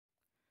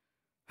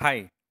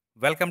Hi!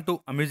 Welcome to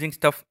amusing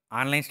stuff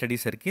online study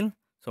circle.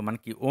 So,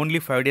 మనకి only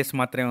 5 days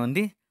మాత్రమే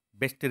ఉంది.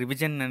 Best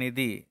revision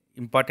అనేది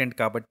important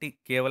కాబట్టి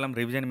కేవలం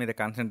రివిజన్ మీద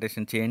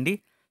కాన్సంట్రేషన్ చేయండి.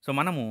 సో,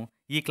 మనము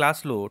ఈ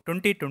క్లాస్‌లో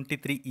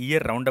 2023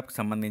 ఇయర్ రౌండప్‌కి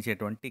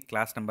సంబంధించేటువంటి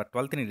క్లాస్ నంబర్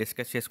 12ని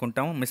డిస్కస్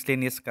చేసుకుంటాము.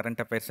 మిస్‌లేనియస్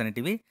కరెంట్ అఫైర్స్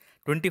అనేటివి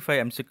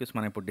 25 ఎంసీక్యూస్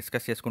మనం ఇప్పుడు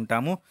డిస్కస్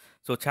చేసుకుంటాము.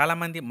 సో,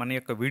 చాలామంది మన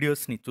యొక్క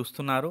వీడియోస్‌ని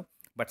చూస్తున్నారు.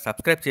 బట్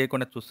సబ్స్క్రైబ్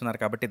చేయకుండా చూస్తున్నారు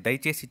కాబట్టి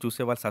దయచేసి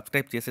చూసేవాళ్ళు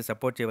సబ్స్క్రైబ్ చేసి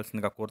సపోర్ట్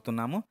చేయవలసిందిగా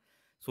కోరుతున్నాము.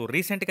 సో,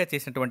 రీసెంట్‌గా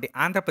చేసినటువంటి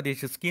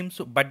Andhra Pradesh schemes,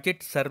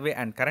 budget survey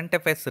and current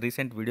affairs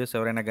recent videos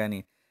ఎవరైనా గానీ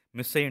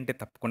మిస్ అయ్యి ఉంటే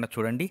తప్పకుండా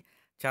చూడండి.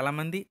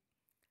 చాలామంది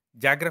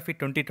జాగ్రఫీ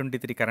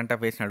 2023 కరెంట్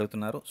అఫైర్స్‌ని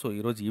అడుగుతున్నారు. సో,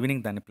 ఈరోజు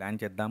ఈవినింగ్ దాన్ని ప్లాన్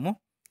చేద్దాము.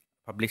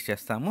 పబ్లిష్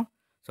చేస్తాము.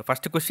 సో,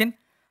 ఫస్ట్ క్వెషన్,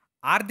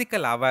 ఆర్థిక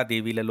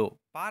లావాదేవీలలో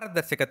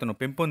పారదర్శకతను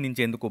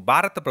పెంపొందించేందుకు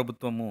భారత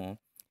ప్రభుత్వము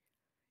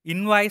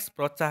ఇన్వాయిస్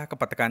ప్రోత్సాహక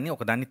పథకాన్ని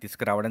ఒకదాన్ని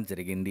తీసుకురావడం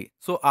జరిగింది.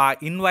 సో, ఆ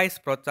ఇన్వాయిస్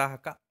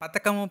ప్రోత్సాహక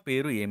పథకము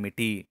పేరు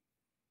ఏమిటి?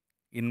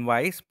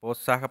 ఇన్వాయిస్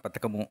ప్రోత్సాహక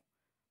పథకము.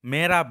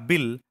 మేరా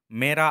బిల్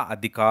మేరా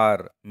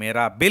అధికార్.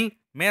 మేరా బిల్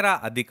మేరా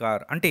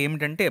అధికార్ అంటే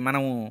ఏమిటంటే,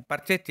 మనము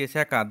పర్చేజ్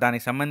చేశాక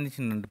దానికి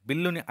సంబంధించిన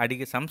బిల్లుని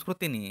అడిగే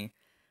సంస్కృతిని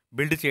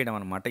బిల్డ్ చేయడం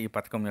అనమాట ఈ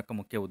పథకం యొక్క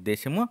ముఖ్య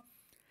ఉద్దేశము.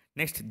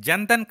 నెక్స్ట్,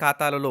 జన్‌ధన్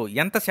ఖాతాలలో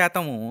ఎంత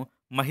శాతము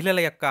మహిళల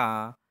యొక్క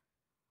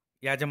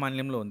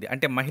యాజమాన్యంలో ఉంది?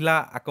 అంటే మహిళా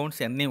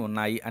అకౌంట్స్ ఎన్ని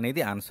ఉన్నాయి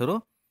అనేది ఆన్సరు.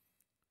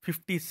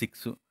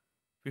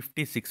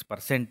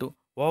 56%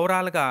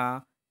 ఓవరాల్‌గా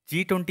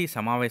G20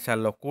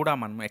 సమావేశాల్లో కూడా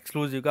మనం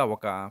ఎక్స్‌క్లూజివ్‌గా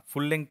ఒక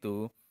ఫుల్ లెంగ్త్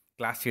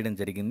క్లాస్ చేయడం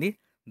జరిగింది.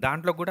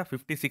 దాంట్లో కూడా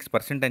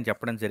 56% అని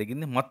చెప్పడం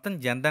జరిగింది. మొత్తం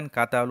జన్‌ధన్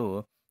ఖాతాలు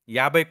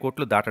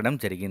 50,00,00,000 దాటడం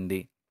జరిగింది.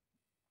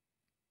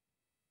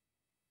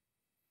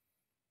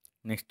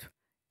 నెక్స్ట్,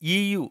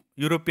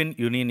 యూరోపియన్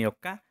యూనియన్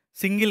యొక్క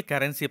సింగిల్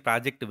కరెన్సీ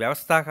ప్రాజెక్ట్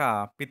వ్యవస్థాపక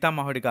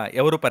పితామహుడిగా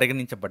ఎవరు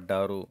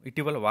పరిగణించబడ్డారు?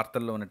 ఇటీవల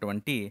వార్తల్లో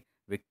ఉన్నటువంటి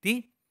వ్యక్తి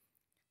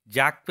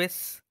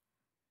Jacques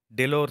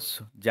డెలోర్స్.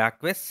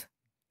 Jacques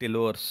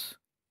డెలోర్స్.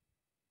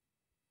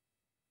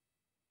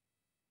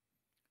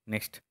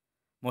 Next,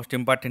 most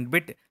important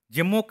bit,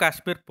 Jammu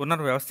Kashmir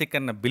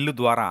పునర్వ్యవస్థీకరణ బిల్లు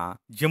ద్వారా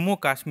జమ్మూ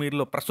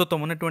కాశ్మీర్లో ప్రస్తుతం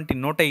ఉన్నటువంటి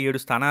 107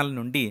 స్థానాల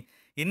నుండి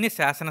ఎన్ని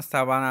శాసన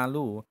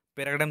స్థానాలు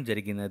పెరగడం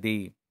జరిగినది?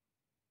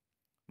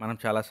 మనం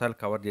చాలాసార్లు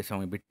కవర్ చేసాం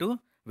ఈ బిట్టు.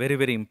 Very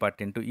very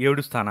important.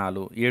 7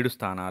 స్థానాలు. 7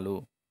 స్థానాలు.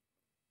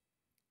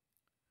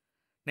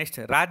 నెక్స్ట్,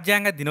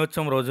 రాజ్యాంగ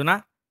దినోత్సవం రోజున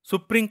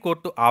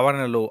సుప్రీంకోర్టు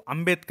ఆవరణలో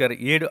అంబేద్కర్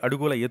 7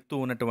 అడుగుల ఎత్తు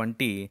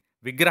ఉన్నటువంటి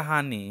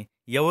విగ్రహాన్ని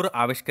ఎవరు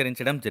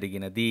ఆవిష్కరించడం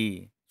జరిగినది?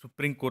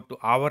 సుప్రీంకోర్టు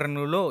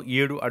ఆవరణలో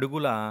 7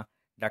 అడుగుల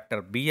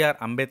డాక్టర్ బిఆర్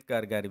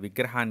అంబేద్కర్ గారి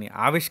విగ్రహాన్ని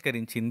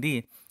ఆవిష్కరించింది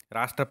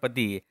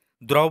రాష్ట్రపతి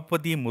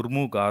ద్రౌపది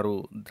ముర్ము గారు.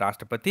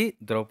 రాష్ట్రపతి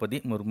ద్రౌపది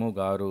ముర్ము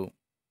గారు.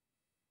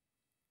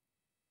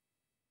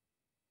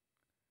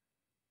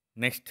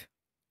 నెక్స్ట్,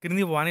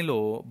 క్రింది వానిలో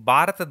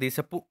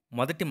భారతదేశపు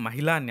మొదటి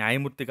మహిళా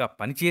న్యాయమూర్తిగా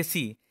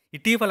పనిచేసి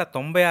ఇటీవల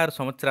 96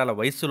 సంవత్సరాల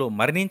వయస్సులో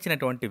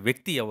మరణించినటువంటి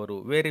వ్యక్తి ఎవరు?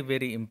 Very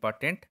very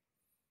important.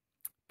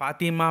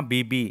 Fatima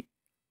BB.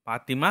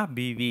 Fatima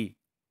BV.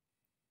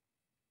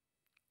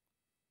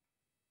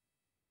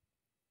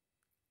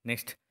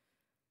 Next,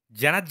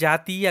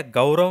 జనజాతీయ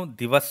Gaurav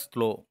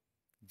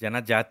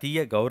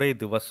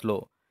దివస్లో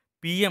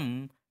PM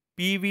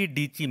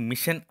పీవీడీసీ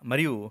machine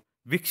మరియు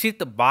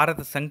వికసిత్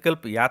భారత్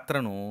సంకల్ప్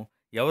యాత్రను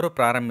ఎవరు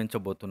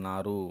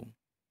ప్రారంభించబోతున్నారు?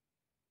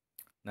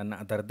 నన్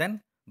అదర్ దెన్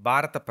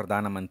భారత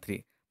ప్రధానమంత్రి.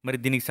 మరి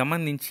దీనికి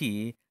సంబంధించి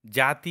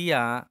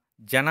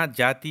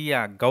జనజాతీయ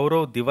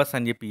గౌరవ్ దివస్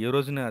అని చెప్పి ఏ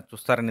రోజున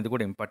చూస్తారనేది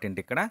కూడా ఇంపార్టెంట్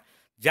ఇక్కడ.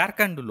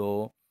 జార్ఖండ్లో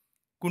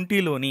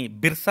కుంటీలోని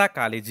బిర్సా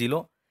కాలేజీలో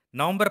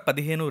నవంబర్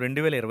 15,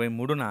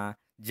 2023న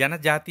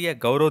జనజాతీయ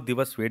గౌరవ్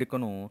దివస్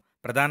వేడుకను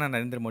ప్రధాని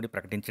నరేంద్ర మోడీ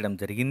ప్రకటించడం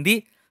జరిగింది.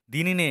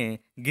 దీనినే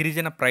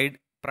గిరిజన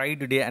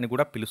ప్రైడ్ డే అని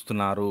కూడా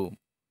పిలుస్తున్నారు.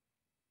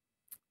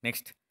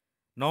 నెక్స్ట్,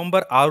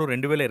 నవంబర్ 6,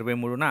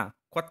 2023న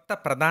కొత్త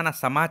ప్రధాన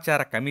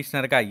సమాచార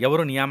కమిషనర్గా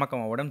ఎవరు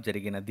నియామకం అవ్వడం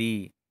జరిగినది?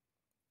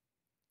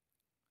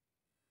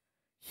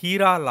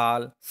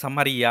 హీరాలాల్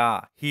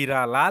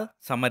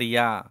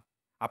సమరియా.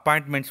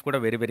 అపాయింట్మెంట్స్ కూడా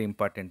వెరీ వెరీ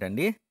ఇంపార్టెంట్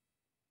అండి.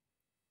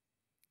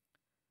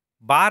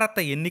 భారత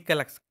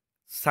ఎన్నికల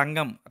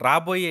సంఘం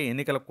రాబోయే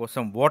ఎన్నికల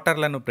కోసం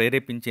ఓటర్లను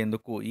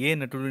ప్రేరేపించేందుకు ఏ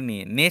నటుడిని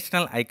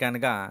నేషనల్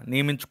ఐకాన్గా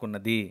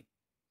నియమించుకున్నది?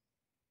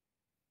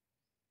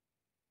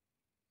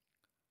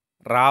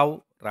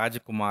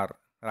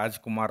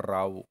 రాజ్కుమార్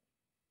రావు.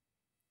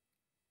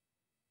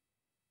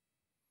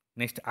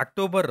 నెక్స్ట్,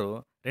 అక్టోబర్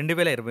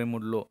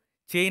 2023లో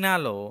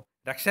చైనాలో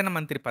రక్షణ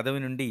మంత్రి పదవి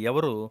నుండి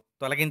ఎవరు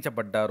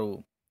తొలగించబడ్డారు?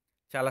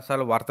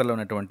 చాలాసార్లు వార్తల్లో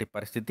ఉన్నటువంటి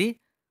పరిస్థితి.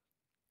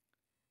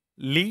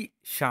 లీ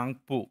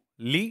షాంగ్పు.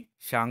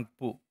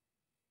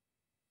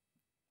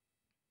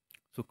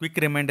 సో, క్విక్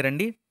రిమైండర్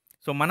అండి.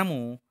 సో, మనము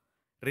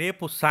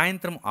రేపు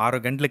సాయంత్రం 6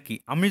 గంటలకి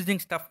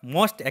amusing stuff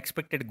most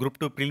expected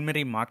Group-2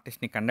 preliminary mark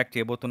టెస్ట్ని conduct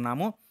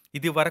చేయబోతున్నాము.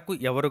 ఇది వరకు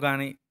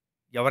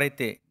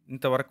ఎవరైతే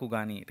ఇంతవరకు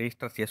కానీ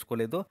రిజిస్టర్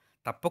చేసుకోలేదో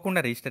తప్పకుండా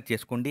రిజిస్టర్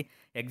చేసుకోండి.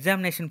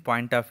 ఎగ్జామినేషన్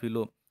పాయింట్ ఆఫ్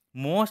వ్యూలో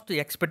మోస్ట్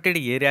ఎక్స్పెక్టెడ్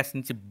ఏరియాస్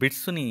నుంచి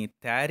బిట్స్ని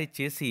తయారు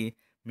చేసి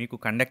మీకు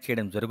కండక్ట్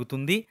చేయడం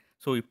జరుగుతుంది.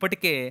 సో,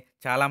 ఇప్పటికే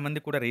చాలామంది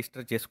కూడా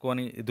రిజిస్టర్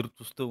చేసుకొని ఎదురు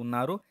చూస్తూ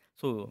ఉన్నారు.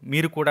 సో,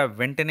 మీరు కూడా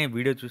వెంటనే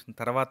వీడియో చూసిన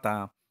తర్వాత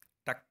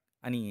టక్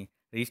అని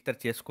రిజిస్టర్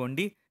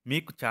చేసుకోండి.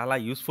 మీకు చాలా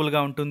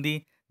యూస్‌ఫుల్‌గా ఉంటుంది.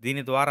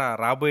 దీని ద్వారా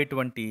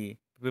రాబోయేటువంటి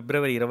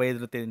ఫిబ్రవరి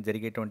 25వ తేదీన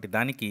జరిగేటువంటి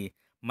దానికి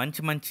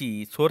మంచి మంచి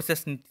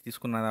సోర్సెస్ నుంచి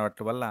తీసుకున్న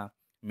వాటి వల్ల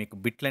మీకు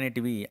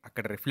బిట్లనేటివి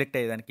అక్కడ రిఫ్లెక్ట్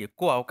అయ్యేదానికి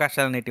ఎక్కువ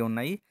అవకాశాలనేటివి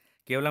ఉన్నాయి.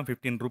 కేవలం రూ.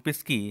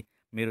 15కి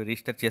మీరు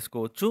రిజిస్టర్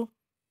చేసుకోవచ్చు.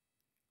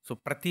 సో,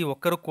 ప్రతి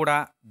ఒక్కరు కూడా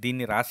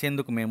దీన్ని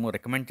రాసేందుకు మేము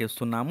రికమెండ్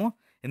చేస్తున్నాము.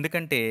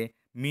 ఎందుకంటే,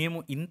 మేము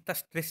ఇంత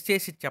స్ట్రెస్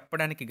చేసి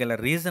చెప్పడానికి గల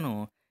రీజను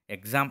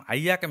ఎగ్జామ్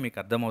అయ్యాక మీకు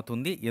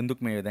అర్థమవుతుంది. ఎందుకు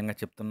మేము ఈ విధంగా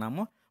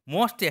చెప్తున్నాము.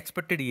 మోస్ట్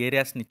ఎక్స్‌పెక్టెడ్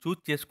ఏరియాస్‌ని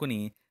చూజ్ చేసుకొని,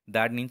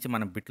 దాని నుంచి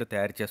మనం బిట్లు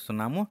తయారు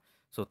చేస్తున్నాము.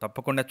 సో,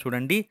 తప్పకుండా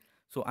చూడండి.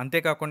 సో,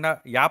 అంతేకాకుండా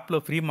యాప్‌లో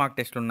ఫ్రీ మాక్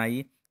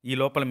టెస్ట్‌లున్నాయి. ఈ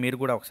లోపల మీరు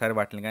కూడా ఒకసారి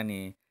వాటిని గాని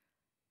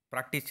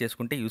ప్రాక్టీస్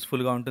చేసుకుంటే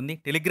యూస్‌ఫుల్‌గా ఉంటుంది.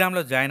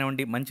 టెలిగ్రామ్‌లో జాయిన్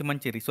అవ్వండి. మంచి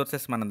మంచి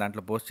రిసోర్సెస్ మనం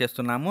దాంట్లో పోస్ట్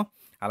చేస్తున్నాము.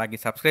 అలాగే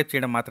సబ్స్క్రైబ్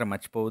చేయడం మాత్రం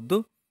మర్చిపోవద్దు.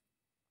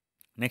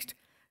 నెక్స్ట్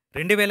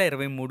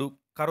 2023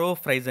 కరో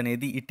ప్రైజ్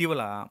అనేది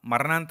ఇటీవల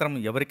మరణాంతరం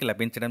ఎవరికి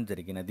లభించడం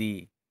జరిగినది?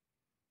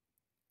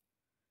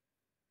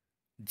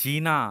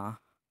 జీనా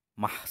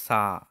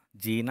మహ్సా.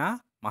 జీనా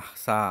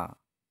మహ్సా.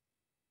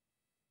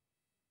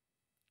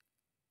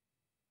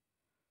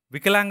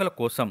 వికలాంగుల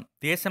కోసం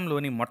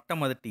దేశంలోని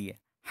మొట్టమొదటి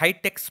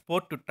హైటెక్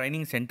స్పోర్ట్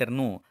ట్రైనింగ్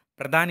సెంటర్‌ను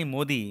ప్రధాని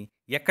మోదీ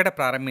ఎక్కడ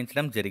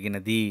ప్రారంభించడం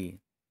జరిగినది?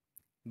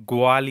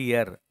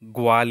 గ్వాలియర్.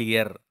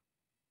 గ్వాలియర్.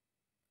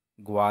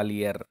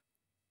 గ్వాలియర్.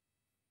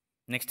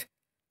 నెక్స్ట్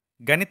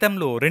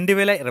గణితంలో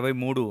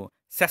 2023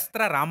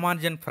 శస్త్ర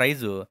రామానుజన్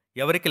ప్రైజ్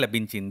ఎవరికి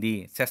లభించింది?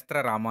 శస్త్ర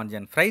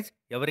రామానుజన్ ప్రైజ్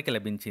ఎవరికి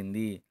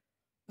లభించింది?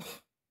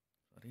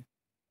 సారీ.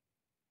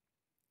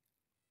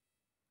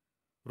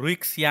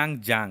 రుయిక్సియాంగ్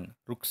జాంగ్.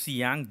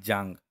 రుక్సియాంగ్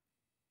జాంగ్.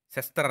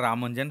 శస్త్ర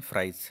రామానుజన్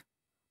ప్రైజ్.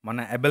 మన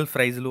ఎబెల్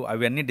ప్రైజ్‌లు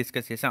అవన్నీ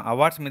డిస్కస్ చేసాం.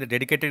 అవార్డ్స్ మీద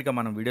డెడికేటెడ్‌గా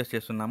మనం వీడియోస్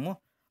చేస్తున్నాము.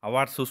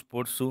 అవార్డ్సు,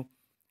 స్పోర్ట్సు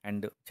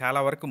అండ్ చాలా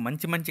వరకు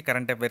మంచి మంచి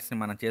కరెంట్ అఫైర్స్‌ని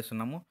మనం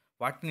చేస్తున్నాము.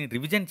 వాటిని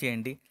రివిజన్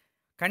చేయండి.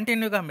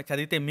 కంటిన్యూగా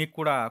చదివితే మీకు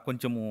కూడా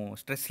కొంచెము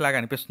స్ట్రెస్ లాగా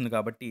అనిపిస్తుంది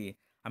కాబట్టి,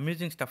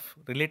 అమ్యూజింగ్ స్టఫ్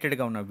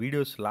రిలేటెడ్‌గా ఉన్న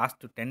వీడియోస్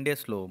లాస్ట్ 10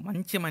 డేస్‌లో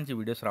మంచి మంచి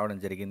వీడియోస్ రావడం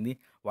జరిగింది.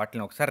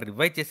 వాటిని ఒకసారి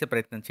రివైజ్ చేసే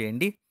ప్రయత్నం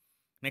చేయండి.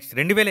 నెక్స్ట్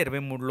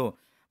 2023లో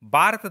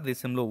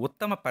భారతదేశంలో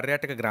ఉత్తమ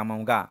పర్యాటక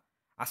గ్రామంగా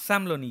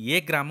అస్సాంలోని ఏ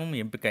గ్రామం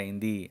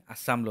ఎంపికైంది?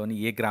 అస్సాంలోని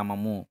ఏ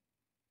గ్రామము?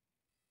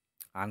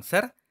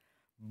 Answer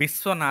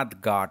బిస్వనాథ్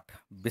ghat.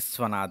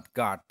 బిస్వనాథ్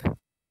ghat.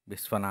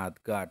 బిస్వనాథ్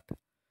ghat.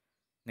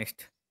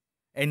 Next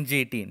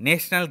NGT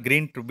national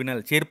green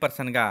tribunal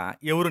చైర్పర్సన్‌గా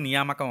ఎవరు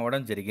నియామకం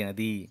అవ్వడం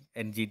జరిగినది?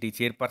 ఎన్‌జీటీ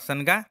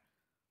చైర్పర్సన్‌గా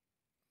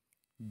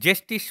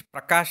justice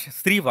Prakash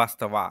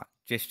Srivastava.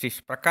 Justice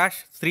Prakash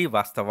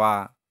Srivastava.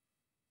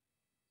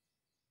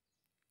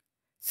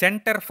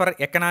 Centre for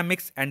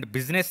economics and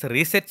business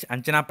research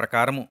అంచనా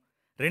ప్రకారము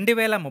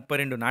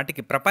 2032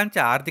 నాటికి ప్రపంచ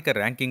ఆర్థిక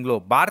ర్యాంకింగ్‌లో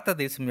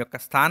భారతదేశం యొక్క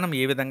స్థానం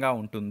ఏ విధంగా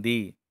ఉంటుంది?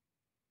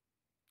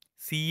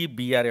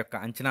 సీఈబీఆర్ యొక్క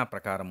అంచనా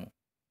ప్రకారము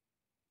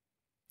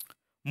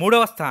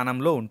 3వ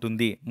స్థానంలో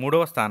ఉంటుంది.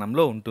 3వ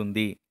స్థానంలో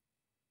ఉంటుంది.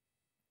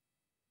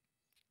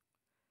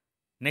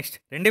 నెక్స్ట్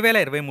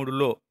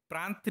 2023లో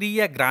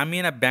ప్రాంతీయ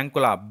గ్రామీణ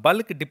బ్యాంకుల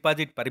బల్క్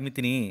డిపాజిట్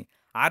పరిమితిని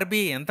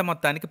ఆర్బీఐ ఎంత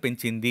మొత్తానికి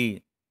పెంచింది?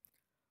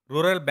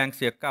 రూరల్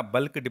బ్యాంక్స్ యొక్క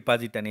బల్క్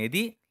డిపాజిట్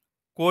అనేది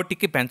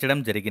కోటికి పెంచడం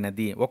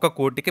జరిగినది. 1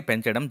 కోటికి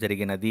పెంచడం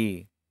జరిగినది.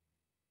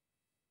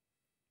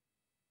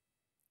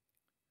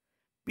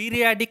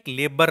 పీరియాడిక్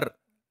లేబర్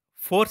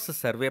ఫోర్స్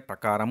సర్వే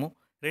ప్రకారము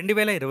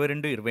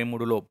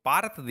 2022-23లో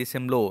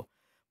భారతదేశంలో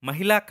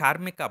మహిళా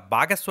కార్మిక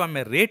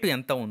భాగస్వామ్య రేటు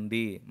ఎంత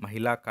ఉంది?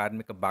 మహిళా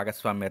కార్మిక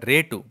భాగస్వామ్య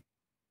రేటు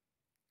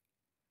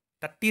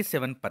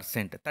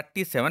 37%.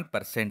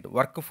 37%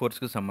 వర్క్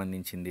ఫోర్స్‌కు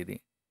సంబంధించింది ఇది.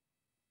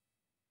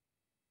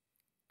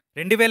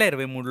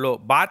 2023లో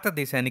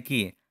భారతదేశానికి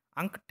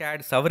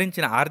అంక్టాడ్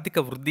సవరించిన ఆర్థిక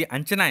వృద్ధి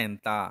అంచనా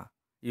ఎంత?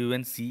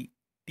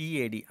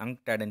 యుఎన్‌సిటిఏడి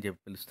అంక్టాడ్ అని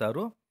చెప్పి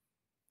పిలుస్తారు.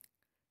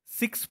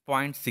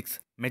 6.6.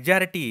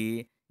 మెజారిటీ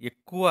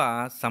ఎక్కువ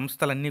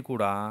సంస్థలన్నీ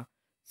కూడా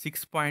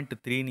 6.3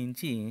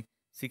 నుంచి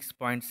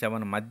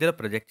 6.7 మధ్యలో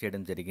ప్రొజెక్ట్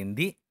చేయడం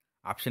జరిగింది.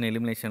 ఆప్షన్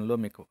ఎలిమినేషన్‌లో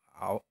మీకు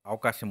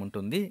అవకాశం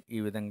ఉంటుంది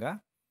ఈ విధంగా.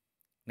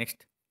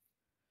 నెక్స్ట్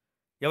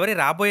ఎవరి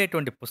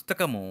రాబోయేటువంటి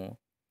పుస్తకము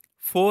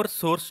 4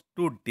 సోర్స్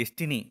టు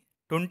డెస్టినీ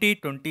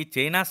 2020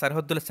 చైనా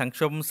సరిహద్దుల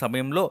సంక్షోభం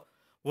సమయంలో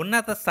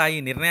ఉన్నత స్థాయి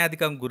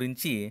నిర్ణయాధికారం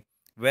గురించి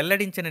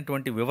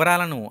వెల్లడించినటువంటి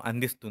వివరాలను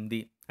అందిస్తుంది.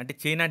 అంటే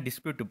చైనా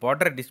డిస్ప్యూట్,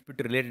 బార్డర్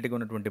డిస్ప్యూట్ రిలేటెడ్‌గా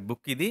ఉన్నటువంటి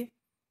బుక్ ఇది.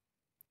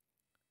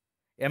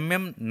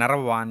 MM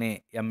Naravane.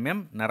 MM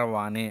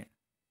Naravane.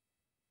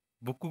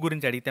 Book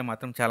గురించి అడిగితే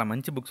మాత్రం చాలా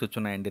మంచి బుక్స్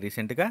వచ్చున్నాయండి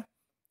రీసెంట్‌గా.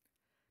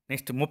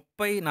 నెక్స్ట్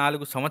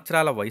 34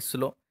 సంవత్సరాల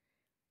వయస్సులో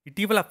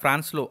ఇటీవల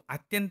ఫ్రాన్స్‌లో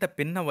అత్యంత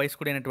పిన్న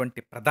వయస్కుడైనటువంటి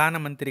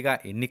ప్రధానమంత్రిగా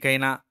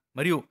ఎన్నికైన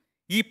మరియు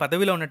ఈ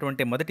పదవిలో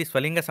ఉన్నటువంటి మొదటి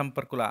స్వలింగ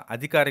సంపర్కుల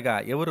అధికారిగా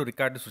ఎవరు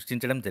రికార్డు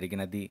సృష్టించడం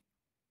జరిగినది?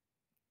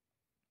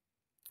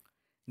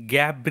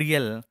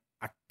 గ్యాబ్రియల్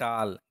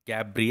అట్టాల్.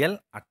 గ్యాబ్రియల్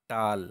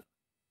అట్టాల్.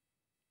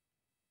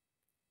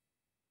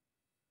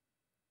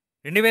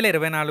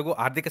 2024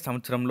 ఆర్థిక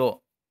సంవత్సరంలో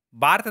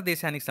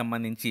భారతదేశానికి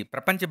సంబంధించి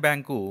ప్రపంచ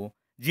బ్యాంకు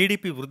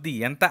జీడీపీ వృద్ధి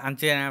ఎంత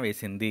అంచనా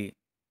వేసింది?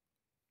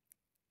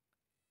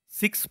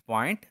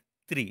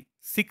 6.3.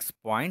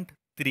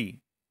 6.3.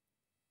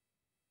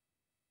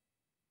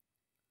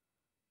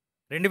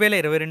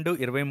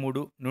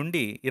 2022-23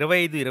 నుండి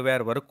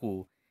 25-26 వరకు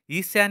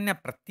ఈశాన్య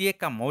ప్రత్యేక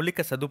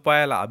మౌలిక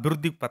సదుపాయాల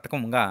అభివృద్ధి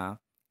పథకంగా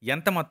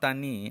ఎంత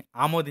మొత్తాన్ని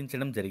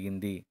ఆమోదించడం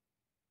జరిగింది?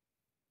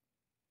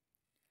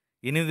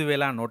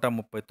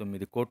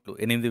 8,139 కోట్లు.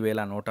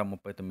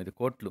 8,139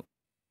 కోట్లు.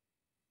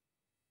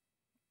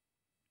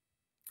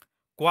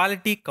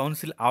 క్వాలిటీ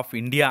కౌన్సిల్ ఆఫ్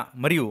ఇండియా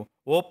మరియు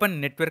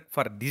open network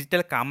for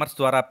digital commerce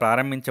ద్వారా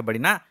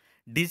ప్రారంభించబడిన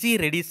డిజీ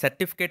రెడీ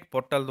సర్టిఫికేట్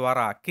పోర్టల్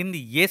ద్వారా కింది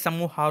ఏ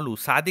సమూహాలు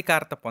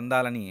సాధికారత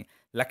పొందాలని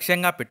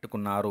లక్ష్యంగా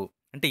పెట్టుకున్నారు?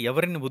 అంటే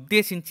ఎవరిని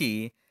ఉద్దేశించి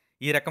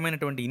ఈ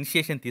రకమైనటువంటి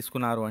ఇనిషియేషన్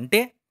తీసుకున్నారు అంటే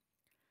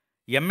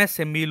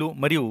ఎంఎస్ఎంఈలు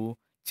మరియు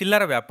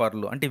చిల్లర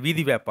వ్యాపారులు, అంటే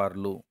వీధి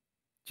వ్యాపారులు,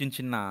 చిన్న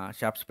చిన్న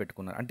షాప్స్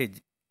పెట్టుకున్నారు. అంటే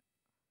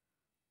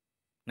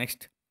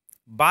నెక్స్ట్,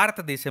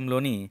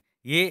 భారతదేశంలోని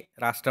ఏ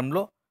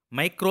రాష్ట్రంలో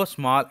micro,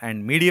 small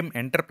and medium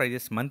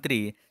enterprises మంత్రి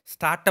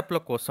స్టార్టప్ల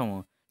కోసం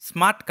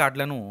స్మార్ట్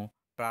కార్డులను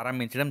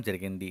ప్రారంభించడం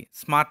జరిగింది?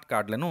 స్మార్ట్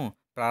కార్డులను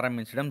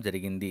ప్రారంభించడం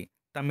జరిగింది.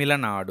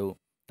 Tamil Nadu.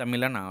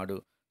 Tamil Nadu.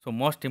 So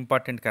most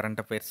important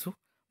current affairs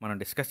మనం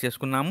డిస్కస్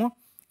చేసుకున్నాము.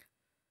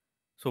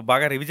 సో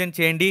బాగా రివిజన్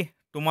చేయండి.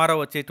 టుమారో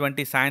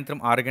వచ్చేటువంటి సాయంత్రం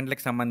 6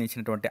 గంటలకు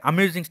సంబంధించినటువంటి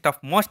amusing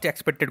stuff most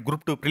expected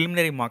Group-2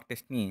 preliminary మాక్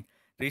టెస్ట్ని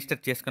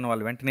రిజిస్టర్ చేసుకున్న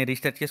వాళ్ళు వెంటనే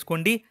రిజిస్టర్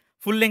చేసుకోండి.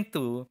 ఫుల్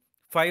లెంగ్త్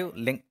 5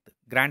 లెంగ్త్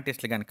గ్రాండ్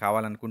టెస్ట్లు కానీ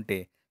కావాలనుకుంటే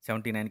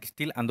 79కి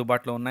స్టిల్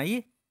అందుబాటులో ఉన్నాయి.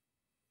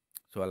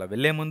 సో అలా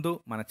వెళ్ళే ముందు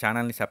మన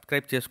ఛానల్ని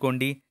సబ్స్క్రైబ్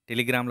చేసుకోండి,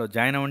 టెలిగ్రామ్లో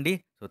జాయిన్ అవ్వండి.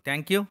 So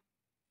thank you.